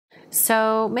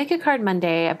So Make a Card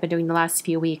Monday, I've been doing the last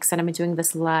few weeks, and I've been doing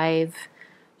this live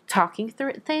talking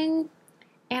through it thing,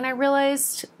 and I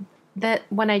realized that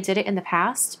when I did it in the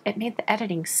past, it made the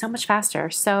editing so much faster.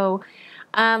 So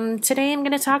today I'm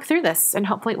going to talk through this, and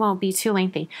hopefully it won't be too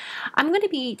lengthy. I'm going to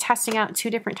be testing out two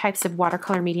different types of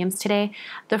watercolor mediums today.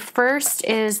 The first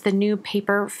is the new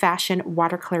Paper Fashion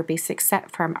Watercolor Basic Set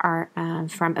from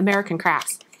American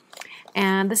Crafts,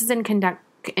 and this is in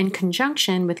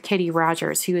conjunction with Katie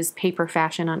Rogers, who is Paper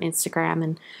Fashion on Instagram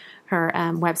and her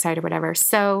website or whatever.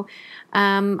 So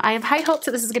I have high hopes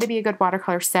that this is going to be a good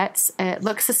watercolor set. It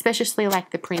looks suspiciously like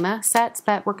the Prima sets,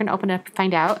 but we're going to open it up and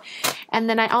find out. And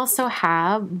then I also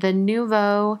have the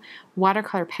Nuvo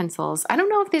Watercolor pencils. I don't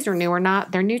know if these are new or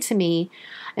not. They're new to me.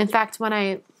 In fact, when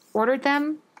I ordered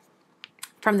them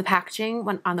from the packaging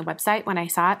on the website, when I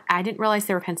saw it, I didn't realize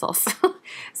they were pencils.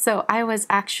 So I was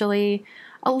actually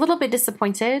a little bit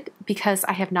disappointed because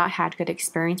I have not had good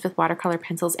experience with watercolor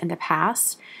pencils in the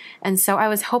past. And so I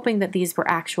was hoping that these were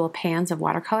actual pans of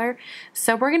watercolor.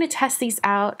 So we're going to test these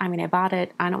out. I mean, I bought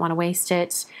it. I don't want to waste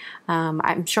it.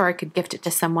 I'm sure I could gift it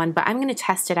to someone, but I'm going to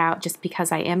test it out just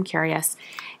because I am curious.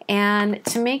 And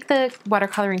to make the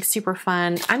watercoloring super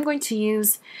fun, I'm going to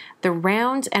use the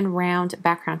Round and Round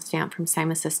background stamp from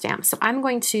Simon Says Stamp. So I'm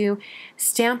going to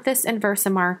stamp this in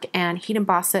VersaMark and heat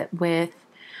emboss it with,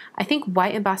 I think,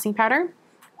 white embossing powder,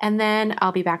 and then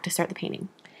I'll be back to start the painting.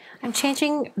 I'm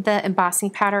changing the embossing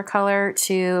powder color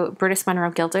to Brutus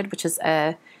Monroe Gilded, which is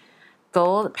a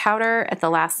gold powder at the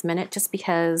last minute, just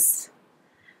because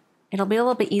it'll be a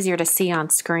little bit easier to see on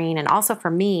screen, and also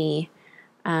for me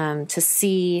to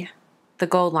see the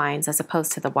gold lines as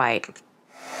opposed to the white.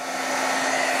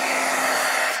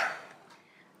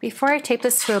 Before I tape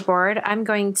this to a board, I'm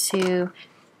going to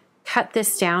cut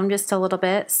this down just a little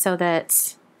bit so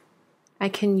that I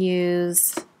can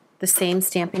use the same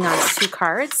stamping on 2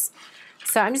 cards.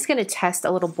 So I'm just going to test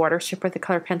a little border strip with the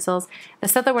color pencils.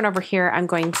 This other one over here, I'm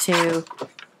going to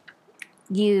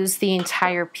use the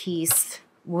entire piece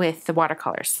with the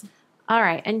watercolors. All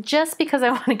right, and just because I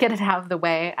want to get it out of the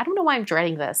way, I don't know why I'm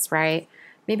dreading this, right?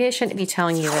 Maybe I shouldn't be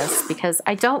telling you this because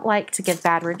I don't like to give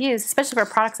bad reviews, especially for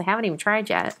products I haven't even tried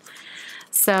yet.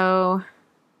 So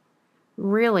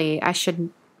really, I should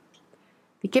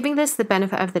be giving this the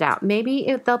benefit of the doubt.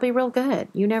 Maybe they'll be real good.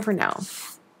 You never know.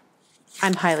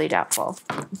 I'm highly doubtful.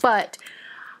 But,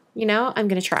 you know, I'm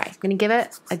going to try. I'm going to give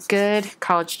it a good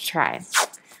college try.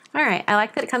 All right. I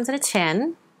like that it comes in a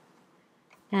tin.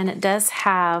 And it does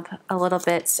have a little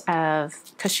bit of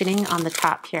cushioning on the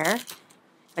top here,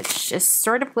 which is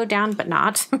sort of glued down, but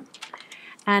not.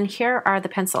 And here are the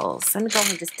pencils. I'm going to go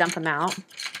ahead and just dump them out.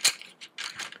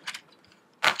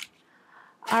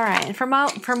 All right, and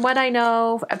from what I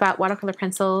know about watercolor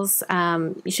pencils,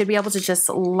 you should be able to just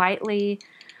lightly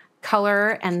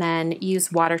color and then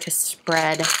use water to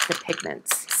spread the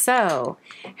pigments. So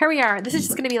here we are. This is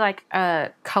just going to be like a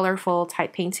colorful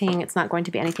type painting. It's not going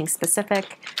to be anything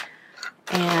specific.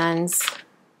 And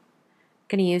I'm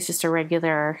going to use just a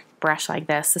regular brush like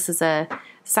this. This is a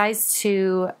size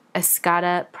 2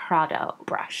 Escoda Prado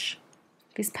brush.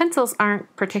 These pencils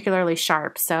aren't particularly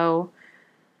sharp, so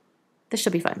this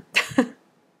should be fun.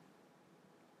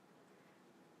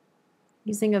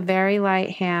 Using a very light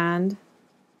hand.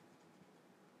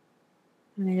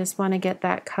 And I just want to get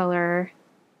that color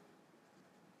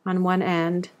on one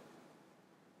end.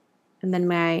 And then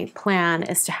my plan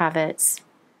is to have it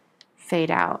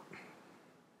fade out.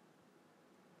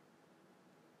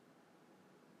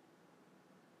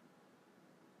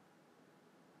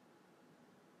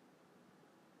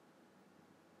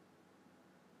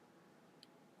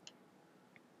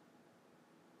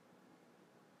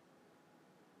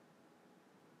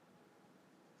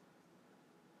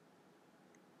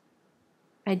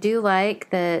 I do like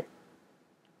that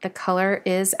the color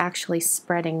is actually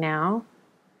spreading now.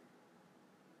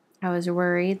 I was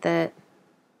worried that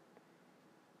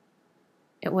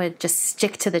it would just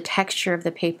stick to the texture of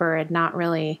the paper and not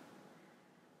really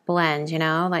blend, you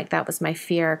know? Like that was my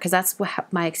fear, because that's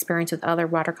my experience with other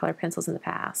watercolor pencils in the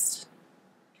past.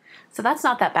 So that's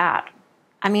not that bad.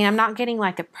 I mean, I'm not getting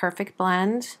like a perfect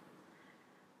blend,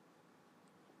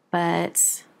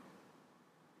 but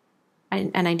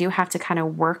I do have to kind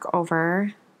of work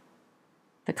over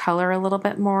the color a little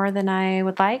bit more than I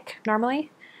would like normally,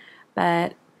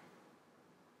 but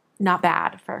not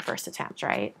bad for a first attempt,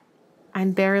 right?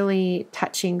 I'm barely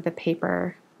touching the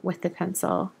paper with the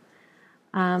pencil.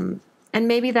 And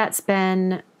maybe that's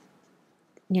been,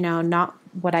 you know, not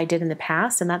what I did in the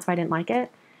past, and that's why I didn't like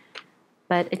it.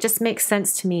 But it just makes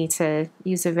sense to me to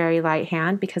use a very light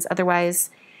hand, because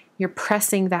otherwise you're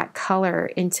pressing that color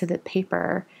into the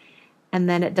paper and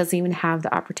then it doesn't even have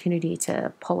the opportunity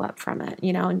to pull up from it,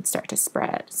 you know, and start to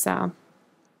spread. So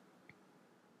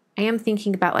I am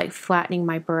thinking about like flattening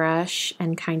my brush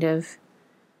and kind of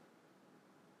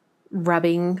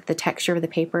rubbing the texture of the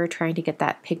paper, trying to get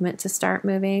that pigment to start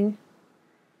moving.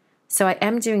 So I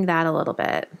am doing that a little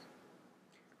bit.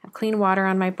 I have clean water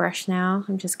on my brush now.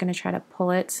 I'm just going to try to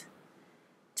pull it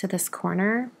to this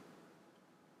corner.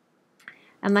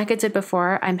 And like I did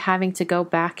before, I'm having to go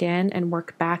back in and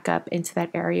work back up into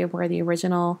that area where the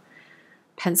original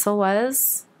pencil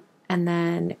was, and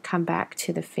then come back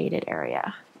to the faded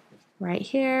area right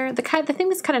here. The thing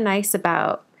that's kind of nice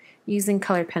about using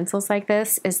colored pencils like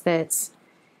this is that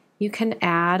you can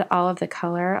add all of the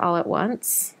color all at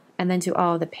once and then do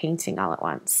all of the painting all at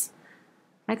once.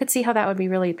 I could see how that would be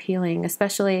really appealing,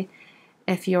 especially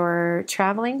if you're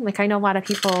traveling. Like I know a lot of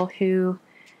people who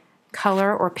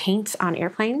color or paint on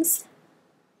airplanes.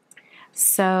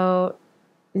 So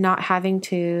not having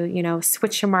to, you know,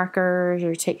 switch your markers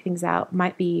or take things out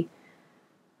might be,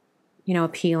 you know,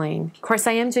 appealing. Of course,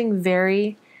 I am doing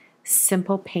very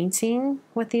simple painting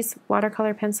with these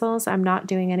watercolor pencils. I'm not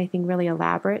doing anything really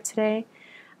elaborate today.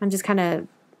 I'm just kind of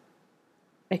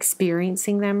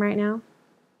experiencing them right now.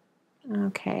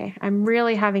 Okay, I'm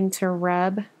really having to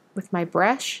rub with my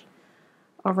brush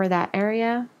over that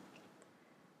area,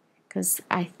 because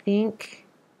I think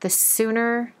the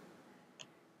sooner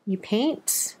you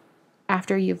paint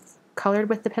after you've colored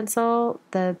with the pencil,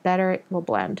 the better it will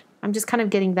blend. I'm just kind of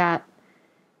getting that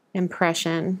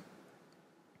impression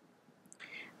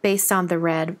based on the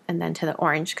red and then to the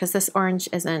orange, because this orange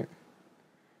isn't,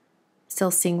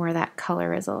 still seeing where that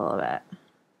color is a little bit.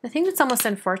 The thing that's almost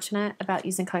unfortunate about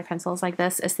using colored pencils like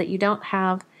this is that you don't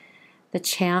have the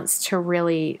chance to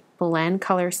really blend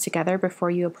colors together before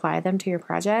you apply them to your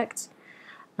project.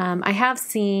 I have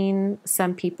seen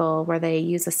some people where they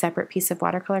use a separate piece of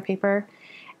watercolor paper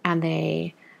and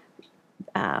they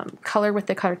color with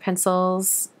the colored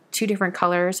pencils 2 different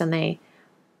colors and they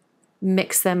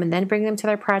mix them and then bring them to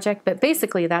their project. But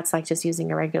basically that's like just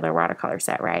using a regular watercolor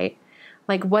set, right?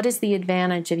 Like what is the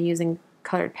advantage of using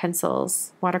colored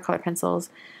pencils, watercolor pencils,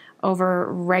 over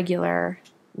regular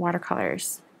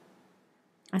watercolors?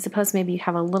 I suppose maybe you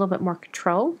have a little bit more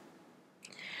control,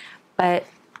 but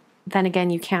then again,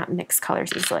 you can't mix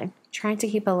colors easily. Trying to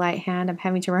keep a light hand, I'm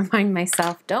having to remind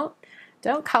myself, don't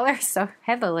color so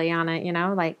heavily on it, you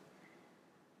know, like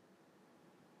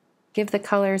give the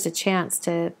colors a chance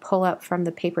to pull up from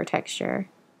the paper texture.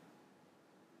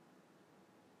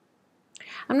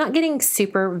 I'm not getting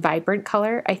super vibrant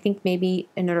color. I think maybe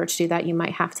in order to do that, you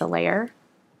might have to layer.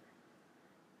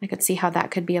 I could see how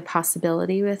that could be a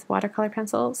possibility with watercolor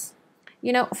pencils.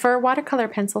 You know, for a watercolor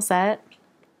pencil set,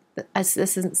 this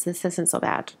isn't so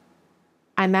bad.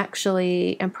 I'm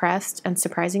actually impressed and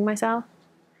surprising myself.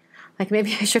 Like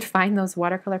maybe I should find those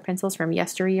watercolor pencils from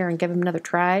yesteryear and give them another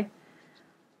try.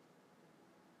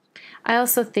 I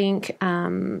also think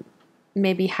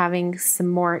maybe having some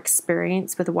more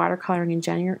experience with watercoloring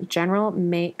in general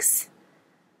makes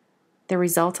the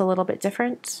result a little bit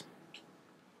different.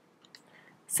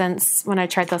 Since when I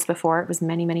tried those before, it was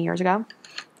many, many years ago. All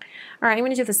right, I'm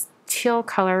going to do this teal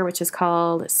color, which is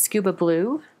called Scuba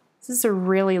Blue. This is a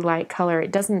really light color.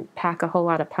 It doesn't pack a whole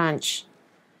lot of punch.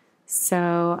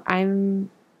 So I'm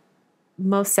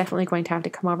most definitely going to have to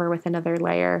come over with another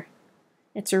layer.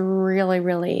 It's really,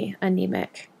 really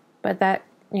anemic, but that,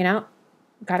 you know,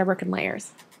 gotta work in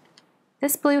layers.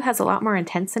 This blue has a lot more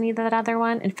intensity than that other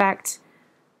one. In fact,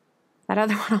 that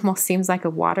other one almost seems like a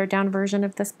watered down version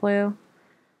of this blue.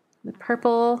 The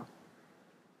purple,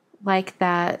 like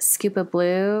that Scuba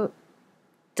Blue,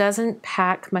 doesn't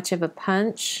pack much of a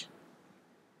punch.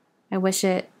 I wish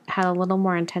it had a little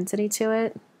more intensity to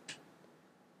it,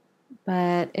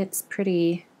 but it's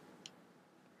pretty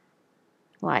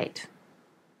light.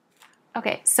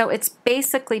 Okay, so it's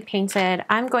basically painted.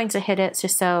 I'm going to hit it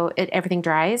just so everything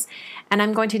dries, and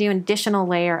I'm going to do an additional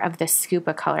layer of the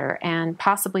scuba color and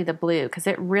possibly the blue, because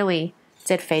it really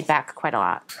did fade back quite a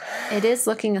lot. It is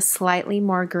looking a slightly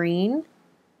more green,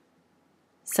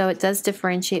 so it does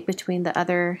differentiate between the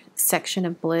other section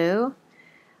of blue,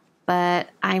 but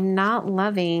I'm not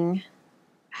loving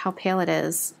how pale it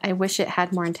is. I wish it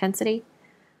had more intensity.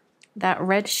 That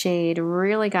red shade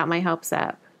really got my hopes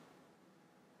up.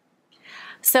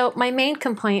 So my main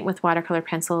complaint with watercolor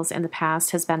pencils in the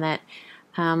past has been that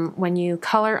when you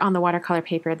color on the watercolor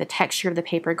paper, the texture of the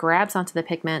paper grabs onto the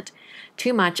pigment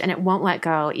too much and it won't let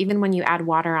go. Even when you add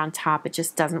water on top, it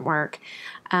just doesn't work.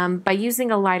 By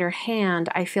using a lighter hand,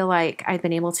 I feel like I've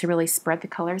been able to really spread the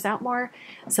colors out more,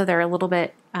 so they're a little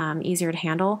bit easier to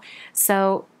handle.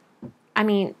 So, I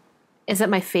mean, is it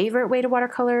my favorite way to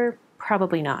watercolor?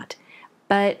 Probably not.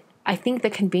 But I think the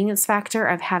convenience factor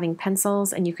of having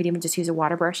pencils, and you could even just use a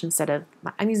water brush instead of,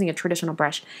 I'm using a traditional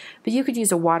brush, but you could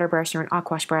use a water brush or an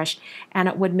aquash brush, and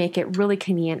it would make it really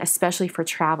convenient, especially for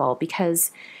travel,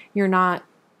 because you're not,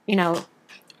 you know,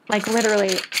 like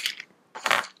literally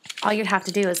all you'd have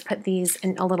to do is put these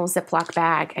in a little Ziploc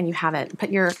bag and you have it.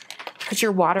 Put your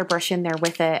water brush in there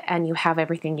with it and you have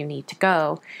everything you need to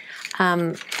go.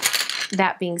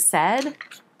 That being said,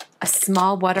 a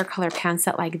small watercolor pen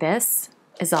set like this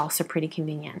is also pretty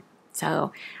convenient.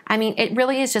 So, I mean, it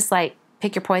really is just like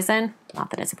pick your poison. Not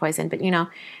that it's a poison, but you know,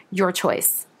 your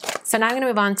choice. So now I'm going to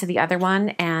move on to the other one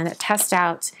and test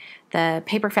out the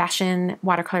Paper Fashion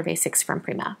Watercolor Basics from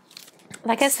Prima.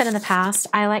 Like I said in the past,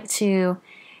 I like to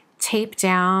tape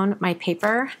down my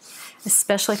paper,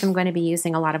 especially if I'm going to be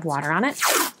using a lot of water on it.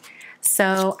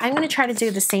 So I'm going to try to do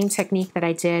the same technique that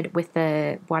I did with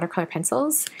the watercolor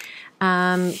pencils.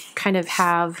 Kind of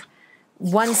have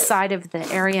one side of the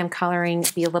area I'm coloring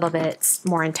be a little bit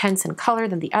more intense in color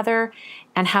than the other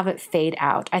and have it fade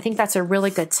out. I think that's a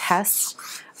really good test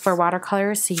for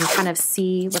watercolors, so you can kind of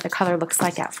see what the color looks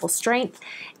like at full strength.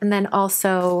 And then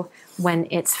also when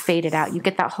it's faded out, you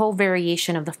get that whole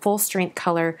variation of the full strength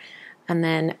color and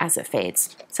then as it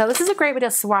fades. So this is a great way to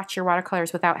swatch your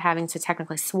watercolors without having to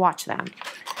technically swatch them.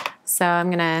 So I'm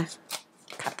gonna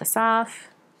cut this off.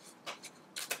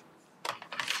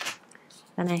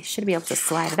 Then I should be able to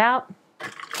slide it out.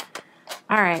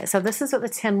 All right, so this is what the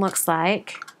tin looks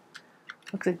like.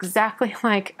 Looks exactly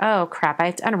like, oh crap, I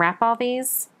have to unwrap all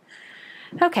these.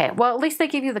 Okay, well, at least they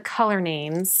give you the color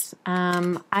names.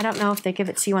 I don't know if they give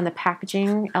it to you on the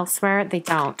packaging elsewhere. They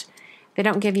don't. They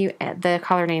don't give you the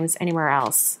color names anywhere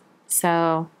else.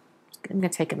 So I'm going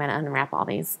to take a minute and unwrap all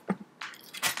these.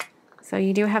 So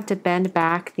you do have to bend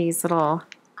back these little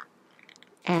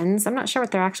ends. I'm not sure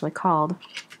what they're actually called.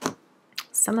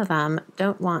 Some of them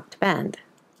don't want to bend.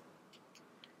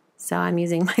 So I'm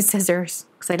using my scissors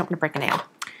because I don't want to break a nail.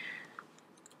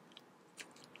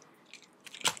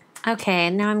 Okay,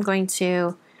 now I'm going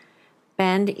to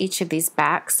bend each of these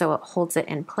back so it holds it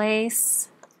in place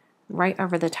right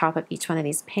over the top of each one of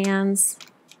these pans.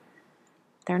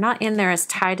 They're not in there as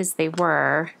tight as they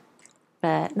were,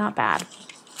 but not bad.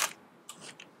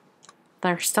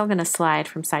 They're still going to slide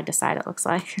from side to side, it looks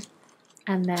like.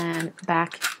 And then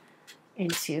back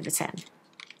into the tin.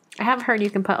 I have heard you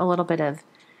can put a little bit of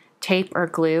tape or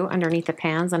glue underneath the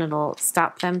pans and it'll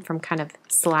stop them from kind of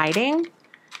sliding.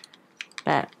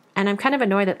 And I'm kind of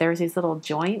annoyed that there's these little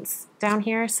joints down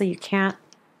here, so you can't,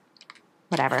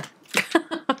 whatever.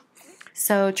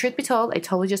 So truth be told, I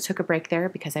totally just took a break there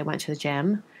because I went to the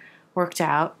gym, worked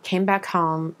out, came back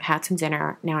home, had some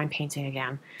dinner, now I'm painting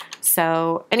again.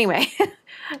 So anyway,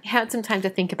 I had some time to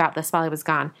think about this while I was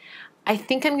gone. I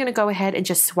think I'm going to go ahead and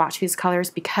just swatch these colors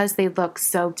because they look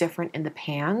so different in the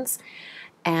pans,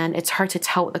 and it's hard to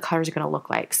tell what the colors are going to look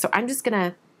like. So I'm just going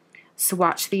to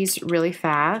swatch these really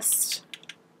fast,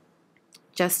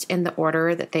 just in the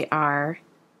order that they are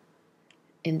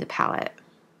in the palette.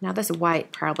 Now this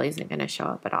white probably isn't going to show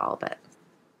up at all, but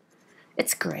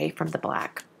it's gray from the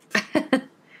black.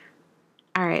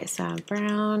 All right, so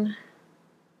brown.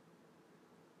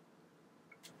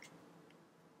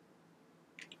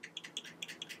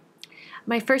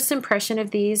 My first impression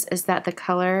of these is that the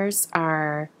colors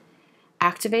are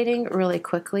activating really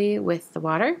quickly with the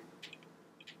water.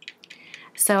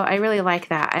 So I really like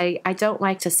that. I don't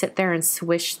like to sit there and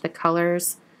swish the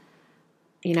colors,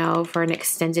 you know, for an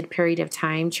extended period of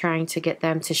time trying to get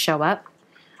them to show up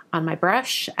on my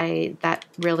brush. That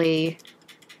really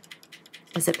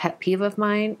is a pet peeve of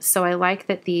mine. So I like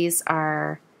that these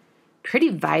are pretty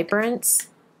vibrant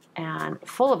and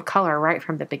full of color right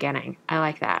from the beginning. I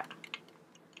like that.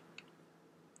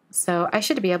 So I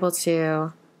should be able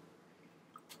to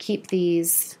keep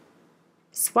these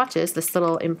swatches, this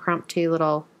little impromptu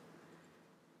little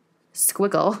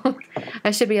squiggle,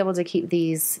 I should be able to keep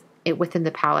these within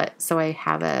the palette so I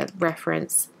have a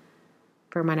reference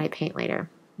for when I paint later.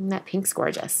 And that pink's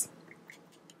gorgeous.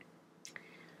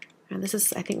 And this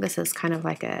is, I think this is kind of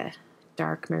like a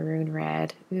dark maroon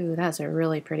red. Ooh, that's a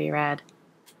really pretty red.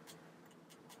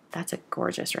 That's a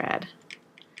gorgeous red.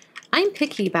 I'm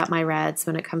picky about my reds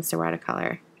when it comes to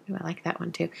watercolor. Ooh, I like that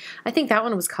one too. I think that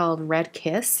one was called Red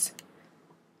Kiss.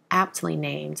 Aptly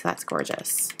named. That's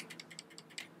gorgeous.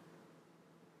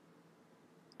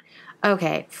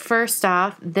 Okay, first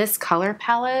off, this color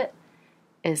palette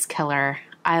is killer.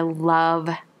 I love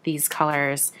these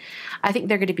colors. I think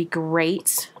they're going to be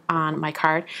great on my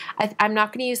card. I'm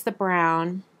not going to use the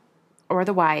brown or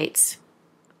the white,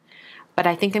 but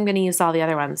I think I'm going to use all the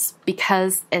other ones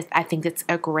because I think it's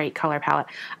a great color palette.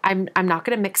 I'm not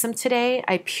going to mix them today.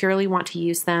 I purely want to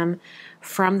use them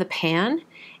from the pan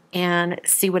and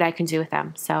see what I can do with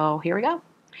them. So here we go.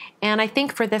 And I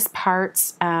think for this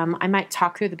part, I might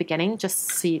talk through the beginning just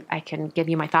so I can give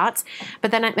you my thoughts.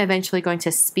 But then I'm eventually going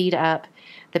to speed up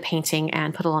the painting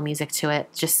and put a little music to it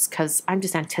just because I'm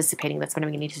just anticipating that's what I'm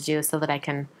going to need to do so that I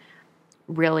can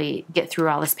really get through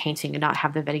all this painting and not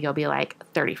have the video be like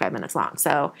 35 minutes long.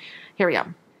 So here we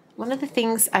go. One of the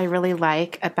things I really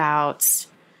like about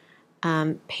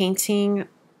painting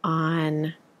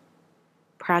on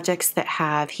projects that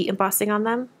have heat embossing on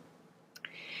them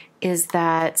is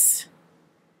that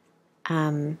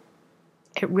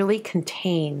it really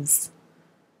contains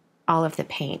all of the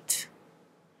paint.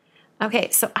 Okay,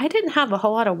 so I didn't have a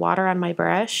whole lot of water on my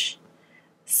brush,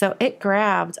 so it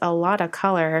grabbed a lot of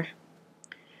color.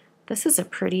 This is a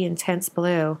pretty intense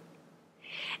blue.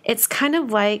 It's kind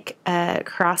of like a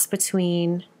cross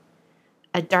between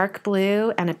a dark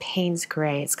blue and a Payne's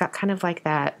gray. It's got kind of like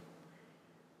that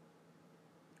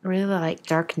really like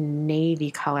dark navy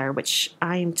color, which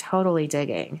I'm totally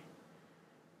digging.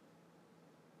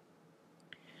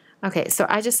 Okay, so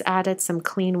I just added some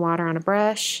clean water on a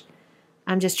brush.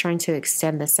 I'm just trying to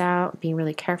extend this out, being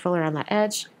really careful around that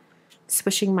edge.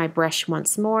 Swishing my brush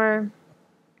once more.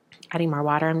 Adding more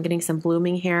water. I'm getting some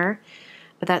blooming here,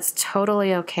 but that's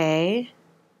totally okay.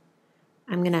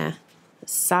 I'm gonna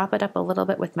sop it up a little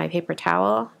bit with my paper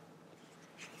towel.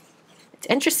 It's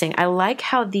interesting. I like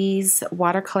how these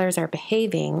watercolors are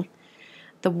behaving.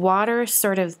 The water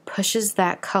sort of pushes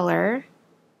that color,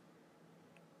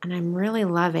 and I'm really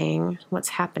loving what's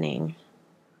happening.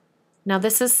 Now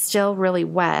this is still really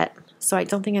wet, so I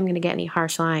don't think I'm gonna get any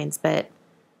harsh lines, but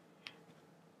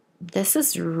this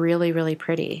is really, really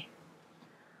pretty.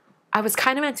 I was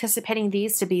kind of anticipating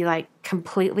these to be like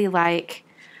completely like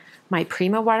my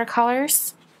Primo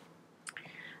watercolors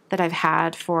that I've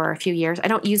had for a few years. I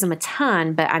don't use them a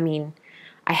ton, but I mean,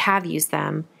 I have used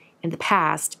them in the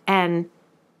past, and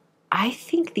I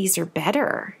think these are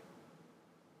better.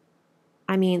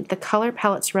 I mean, the color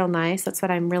palette's real nice. That's what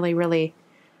I'm really, really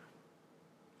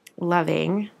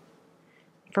loving.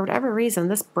 For whatever reason,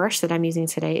 this brush that I'm using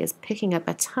today is picking up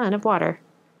a ton of water.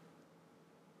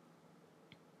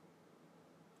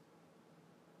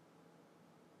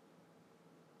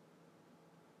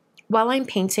 While I'm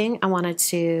painting, I wanted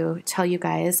to tell you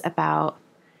guys about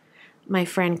my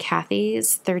friend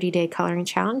Kathy's 30-day coloring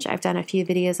challenge. I've done a few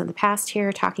videos in the past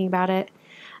here talking about it.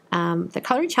 The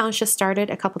coloring challenge just started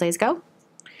a couple days ago.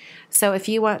 So if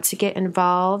you want to get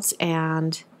involved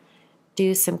and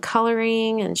do some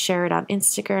coloring and share it on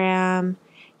Instagram,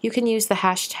 you can use the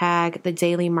hashtag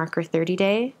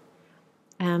 #TheDailyMarker30Day.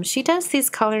 She does these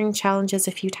coloring challenges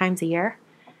a few times a year,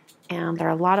 and they're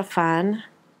a lot of fun.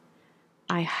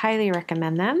 I highly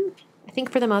recommend them. I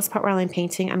think for the most part while I'm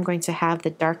painting, I'm going to have the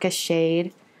darkest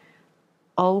shade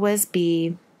always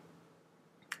be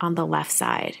on the left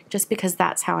side, just because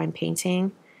that's how I'm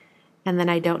painting, and then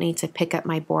I don't need to pick up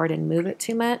my board and move it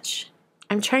too much.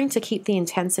 I'm trying to keep the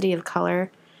intensity of color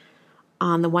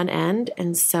on the one end,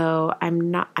 and so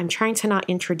I'm trying to not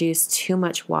introduce too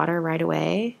much water right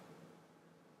away,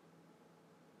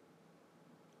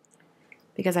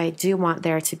 because I do want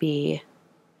there to be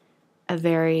a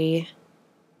very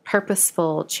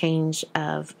purposeful change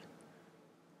of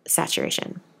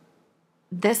saturation.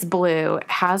 This blue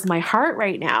has my heart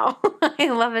right now. I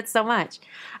love it so much.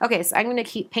 Okay, so I'm going to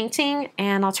keep painting,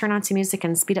 and I'll turn on to music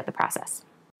and speed up the process.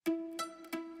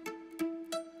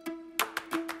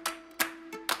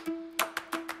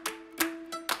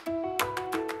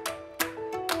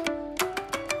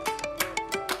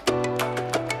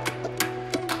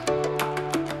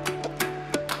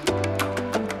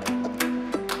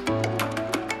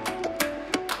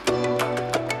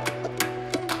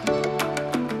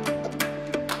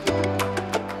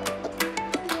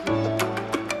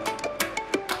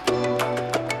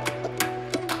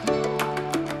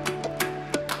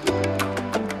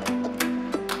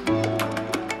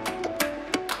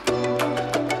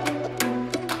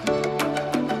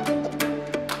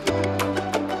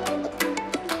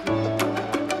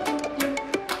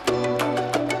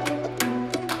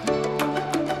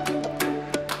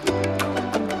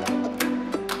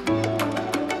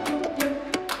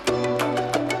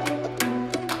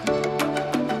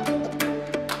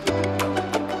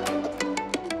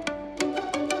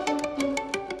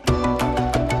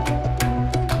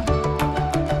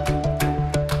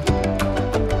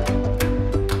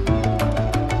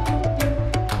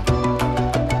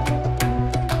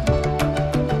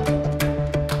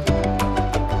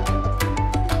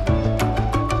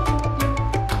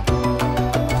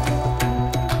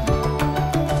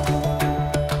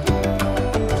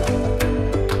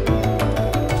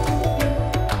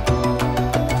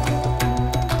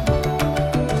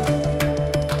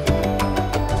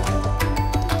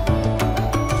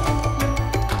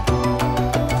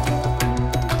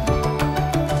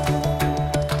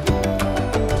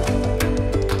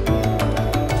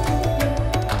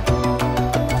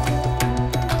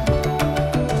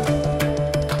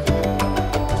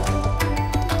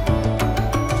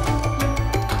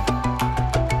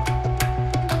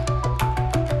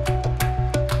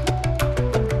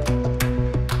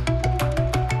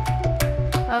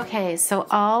 Okay, so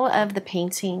all of the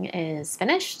painting is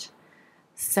finished.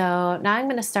 So now I'm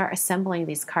going to start assembling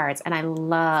these cards, and I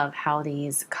love how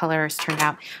these colors turned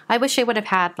out. I wish I would have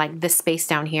had like this space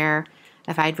down here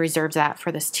if I'd reserved that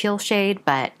for this teal shade,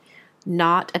 but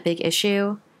not a big issue.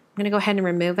 I'm going to go ahead and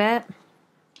remove it.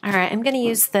 All right, I'm going to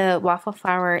use the Waffle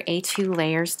Flower A2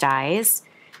 Layers dies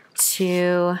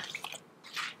to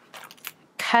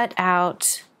cut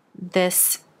out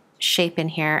this shape in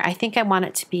here. I think I want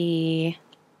it to be,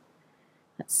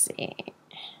 let's see,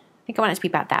 I think I want it to be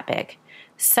about that big.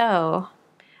 So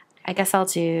I guess I'll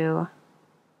do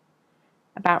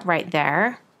about right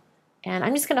there. And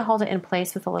I'm just going to hold it in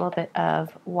place with a little bit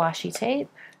of washi tape.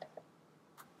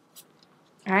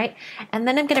 All right, and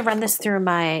then I'm going to run this through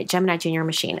my Gemini Junior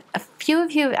machine. A few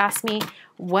of you have asked me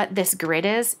what this grid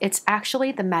is. It's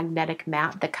actually the magnetic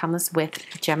mat that comes with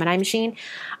the Gemini machine.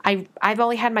 I've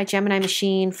only had my Gemini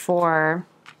machine for,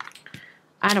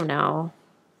 I don't know,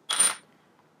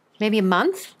 maybe a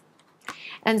month.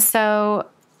 And so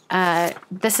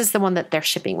this is the one that they're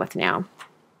shipping with now.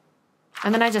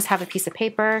 And then I just have a piece of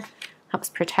paper, helps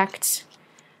protect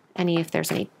if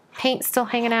there's any paint still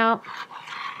hanging out.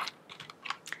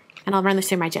 And I'll run this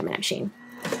through my Gemini machine.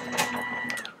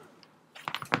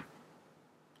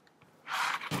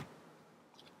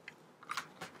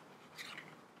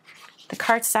 The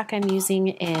cardstock I'm using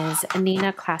is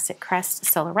Nina Classic Crest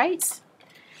Solarite.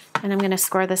 And I'm going to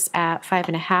score this at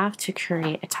 5.5 to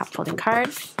create a top folding card.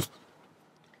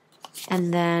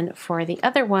 And then for the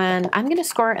other one, I'm going to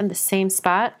score in the same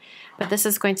spot, but this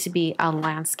is going to be a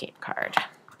landscape card.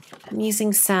 I'm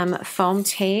using some foam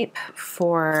tape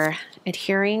for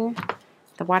adhering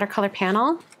the watercolor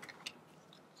panel.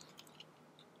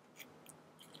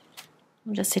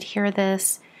 I'll just adhere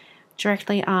this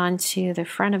directly onto the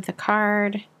front of the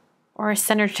card, or as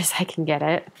centered as I can get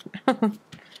it.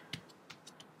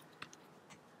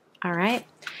 All right,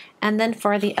 and then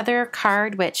for the other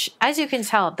card, which as you can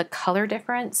tell, the color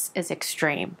difference is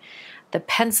extreme. The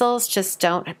pencils just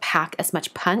don't pack as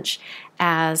much punch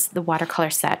as the watercolor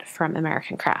set from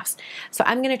American Crafts. So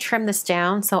I'm going to trim this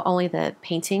down so only the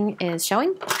painting is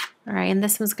showing. All right, and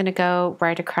this one's going to go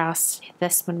right across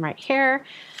this one right here.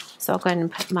 So I'll go ahead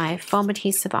and put my foam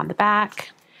adhesive on the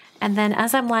back. And then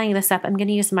as I'm lining this up, I'm going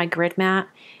to use my grid mat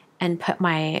and put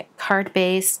my card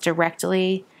base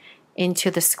directly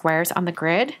into the squares on the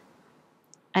grid.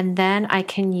 And then I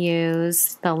can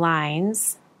use the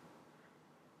lines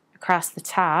across the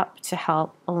top to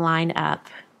help line up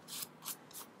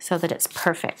so that it's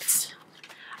perfect.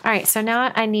 All right, so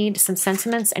now I need some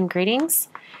sentiments and greetings,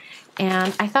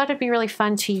 and I thought it'd be really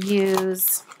fun to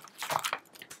use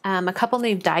a couple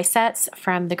new die sets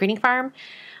from the Greeting Farm.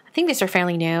 I think these are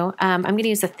fairly new. I'm going to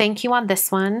use a thank you on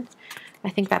this one. I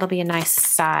think that'll be a nice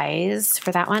size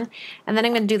for that one. And then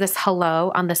I'm going to do this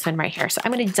hello on this one right here. So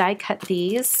I'm going to die cut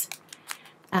these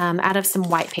out of some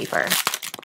white paper.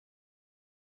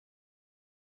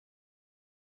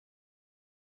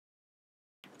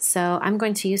 So I'm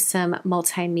going to use some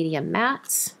multimedia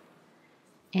mats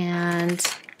and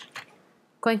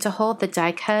going to hold the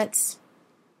die cut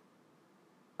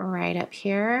right up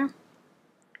here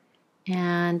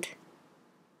and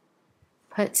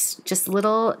put just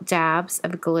little dabs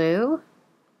of glue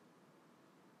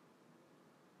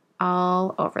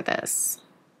all over this.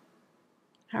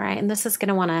 All right, and this is going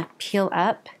to want to peel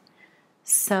up.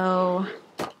 So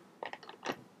I'm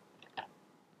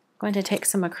going to take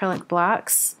some acrylic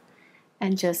blocks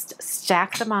and just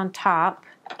stack them on top.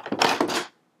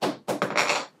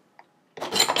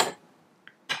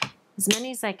 As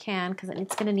many as I can, because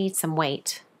it's going to need some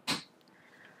weight.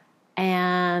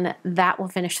 And that will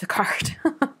finish the card.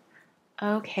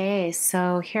 Okay,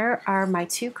 so here are my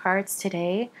two cards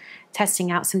today, testing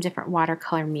out some different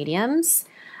watercolor mediums.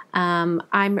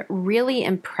 I'm really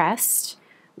impressed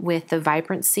with the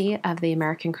vibrancy of the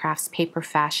American Crafts Paper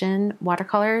Fashion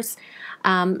watercolors.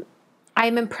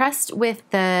 I'm impressed with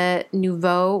the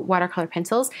Nuvo watercolor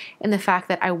pencils in the fact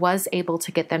that I was able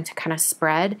to get them to kind of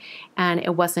spread and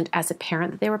it wasn't as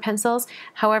apparent that they were pencils.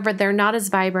 However, they're not as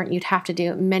vibrant. You'd have to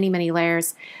do many, many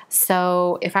layers.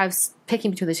 So if I was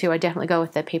picking between the two, I'd definitely go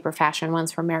with the Paper Fashion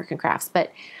ones from American Crafts.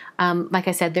 But like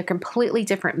I said, they're completely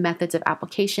different methods of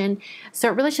application. So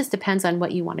it really just depends on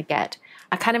what you want to get.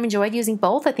 I kind of enjoyed using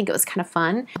both. I think it was kind of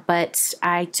fun, but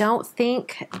I don't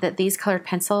think that these colored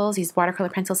pencils, these watercolor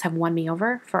pencils, have won me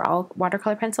over for all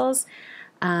watercolor pencils.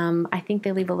 I think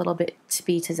they leave a little bit to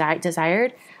be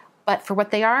desired, but for what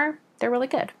they are, they're really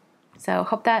good. So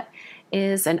hope that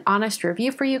is an honest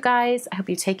review for you guys. I hope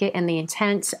you take it in the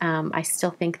intent. I still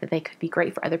think that they could be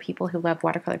great for other people who love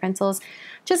watercolor pencils,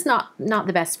 just not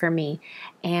the best for me.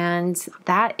 And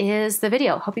that is the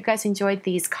video. Hope you guys enjoyed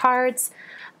these cards.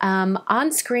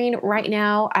 On screen right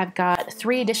now, I've got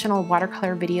 3 additional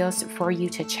watercolor videos for you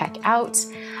to check out.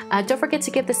 Don't forget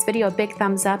to give this video a big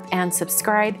thumbs up and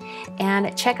subscribe,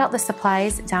 and check out the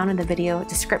supplies down in the video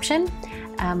description.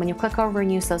 When you click over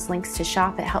and use those links to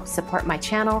shop, it helps support my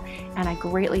channel, and I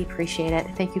greatly appreciate it.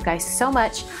 Thank you guys so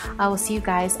much. I will see you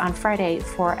guys on Friday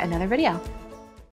for another video.